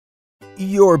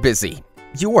You're busy.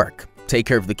 You work, take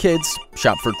care of the kids,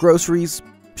 shop for groceries,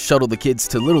 shuttle the kids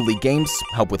to Little League games,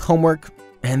 help with homework,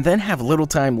 and then have little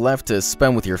time left to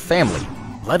spend with your family,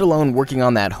 let alone working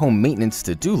on that home maintenance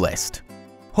to-do list.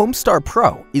 HomeStar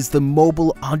Pro is the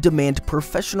mobile, on-demand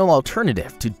professional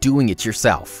alternative to doing it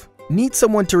yourself. Need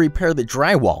someone to repair the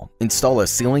drywall, install a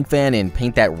ceiling fan, and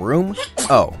paint that room?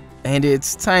 Oh, and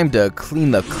it's time to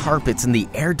clean the carpets and the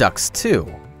air ducts too.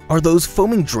 Are those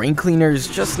foaming drain cleaners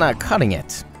just not cutting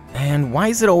it? And why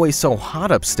is it always so hot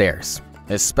upstairs,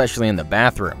 especially in the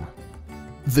bathroom?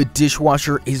 The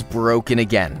dishwasher is broken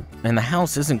again, and the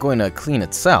house isn't going to clean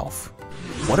itself.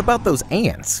 What about those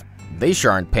ants? They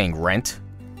sure aren't paying rent.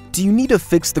 Do you need to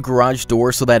fix the garage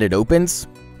door so that it opens?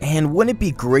 And wouldn't it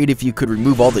be great if you could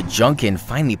remove all the junk and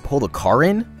finally pull the car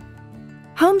in?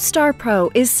 HomeStar Pro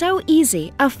is so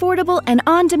easy, affordable, and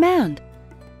on demand.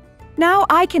 Now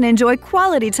I can enjoy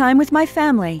quality time with my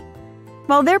family,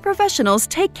 while their professionals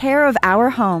take care of our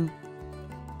home.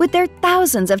 With their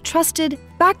thousands of trusted,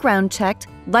 background-checked,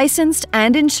 licensed,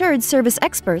 and insured service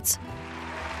experts,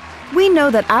 we know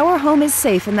that our home is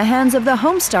safe in the hands of the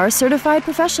HomeStar certified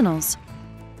professionals.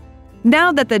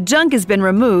 Now that the junk has been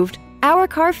removed, our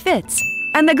car fits,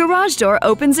 and the garage door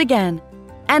opens again.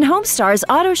 And HomeStar's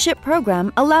auto-ship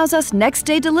program allows us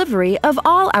next-day delivery of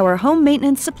all our home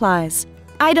maintenance supplies.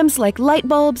 Items like light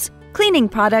bulbs, cleaning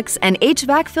products, and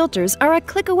HVAC filters are a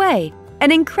click away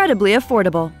and incredibly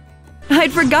affordable.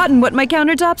 I'd forgotten what my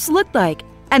countertops looked like,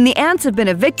 and the ants have been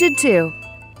evicted too.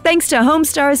 Thanks to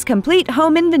HomeStar's complete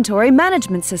home inventory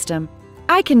management system,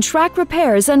 I can track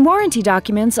repairs and warranty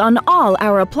documents on all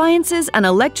our appliances and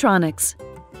electronics.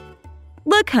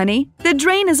 Look, honey, the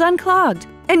drain is unclogged,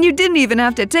 and you didn't even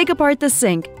have to take apart the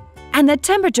sink, and the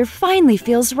temperature finally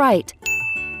feels right.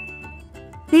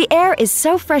 The air is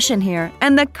so fresh in here,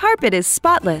 and the carpet is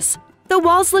spotless. The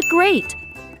walls look great.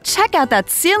 Check out that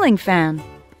ceiling fan.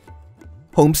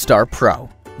 HomeStar Pro.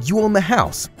 You own the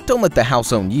house. Don't let the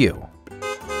house own you.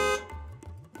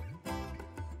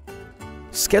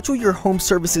 Schedule your home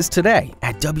services today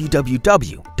at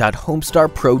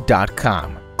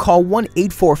www.homestarpro.com. Call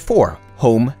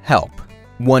 1-844-HOME-HELP,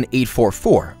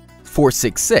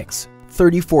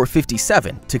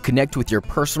 1-844-466-3457 to connect with your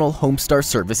personal HomeStar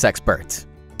service expert.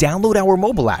 Download our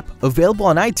mobile app, available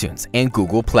on iTunes and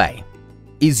Google Play.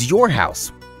 Is your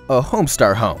house a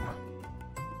HomeStar home?